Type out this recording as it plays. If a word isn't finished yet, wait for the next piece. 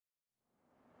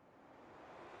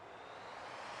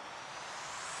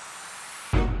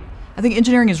I think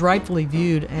engineering is rightfully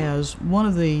viewed as one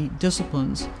of the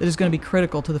disciplines that is going to be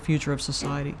critical to the future of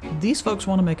society. These folks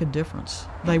want to make a difference.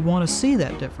 They want to see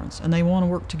that difference, and they want to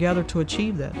work together to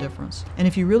achieve that difference. And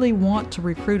if you really want to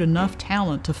recruit enough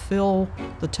talent to fill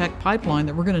the tech pipeline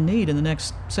that we're going to need in the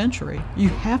next century, you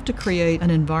have to create an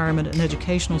environment, an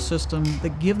educational system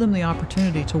that give them the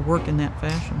opportunity to work in that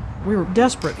fashion. We were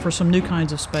desperate for some new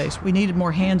kinds of space. We needed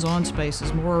more hands-on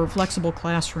spaces, more flexible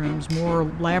classrooms, more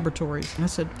laboratories. And I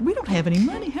said, we don't have any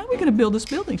money. How are we going to build this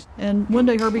building? And one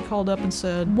day Herbie called up and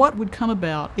said, what would come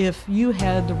about if you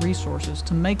had the resources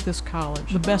to make this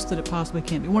college the best that it possibly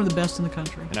can be, one of the best in the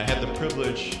country? And I have the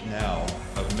privilege now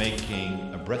of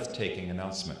making a breathtaking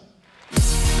announcement.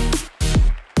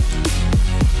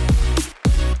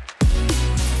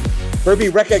 Herbie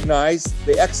recognized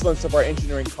the excellence of our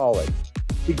engineering college.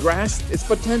 He grasped its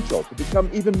potential to become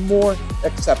even more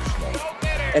exceptional,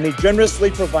 and he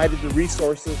generously provided the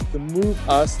resources to move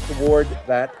us toward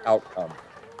that outcome.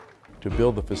 To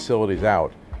build the facilities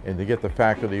out and to get the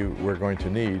faculty we're going to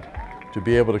need to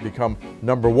be able to become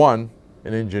 #1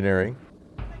 in engineering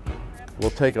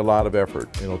will take a lot of effort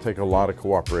and it'll take a lot of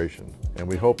cooperation. And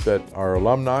we hope that our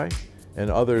alumni and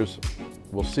others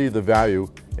will see the value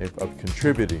of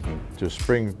contributing to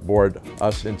springboard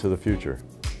us into the future.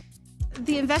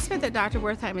 The investment that Dr.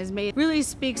 Wertheim has made really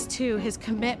speaks to his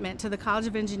commitment to the College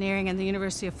of Engineering and the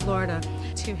University of Florida,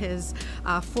 to his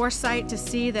foresight to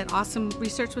see that awesome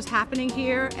research was happening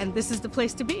here, and this is the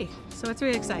place to be. So it's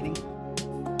really exciting.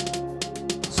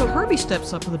 So Herbie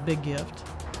steps up with a big gift,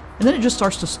 and then it just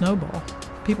starts to snowball.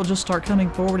 People just start coming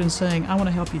forward and saying, I want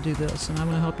to help you do this, and I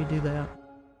want to help you do that.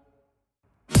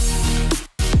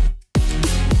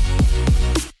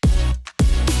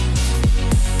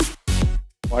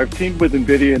 I've teamed with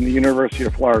NVIDIA and the University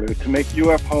of Florida to make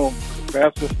UF Home the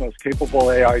fastest, most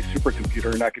capable AI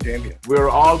supercomputer in academia. We're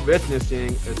all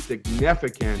witnessing a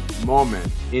significant moment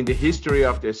in the history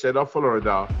of the state of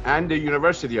Florida and the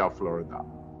University of Florida.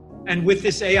 And with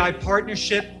this AI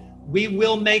partnership, we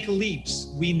will make leaps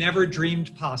we never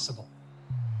dreamed possible.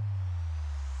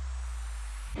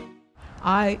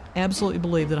 I absolutely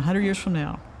believe that 100 years from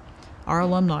now, our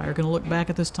alumni are going to look back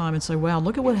at this time and say, wow,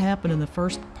 look at what happened in the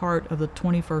first part of the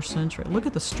 21st century. Look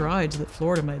at the strides that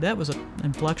Florida made. That was an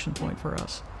inflection point for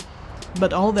us.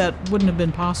 But all that wouldn't have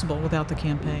been possible without the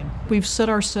campaign. We've set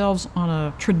ourselves on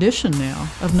a tradition now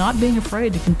of not being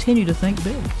afraid to continue to think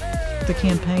big. The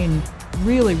campaign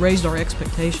really raised our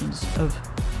expectations of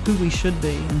who we should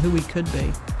be and who we could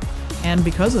be. And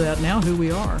because of that, now who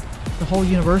we are. The whole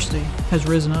university has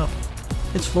risen up.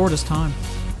 It's Florida's time.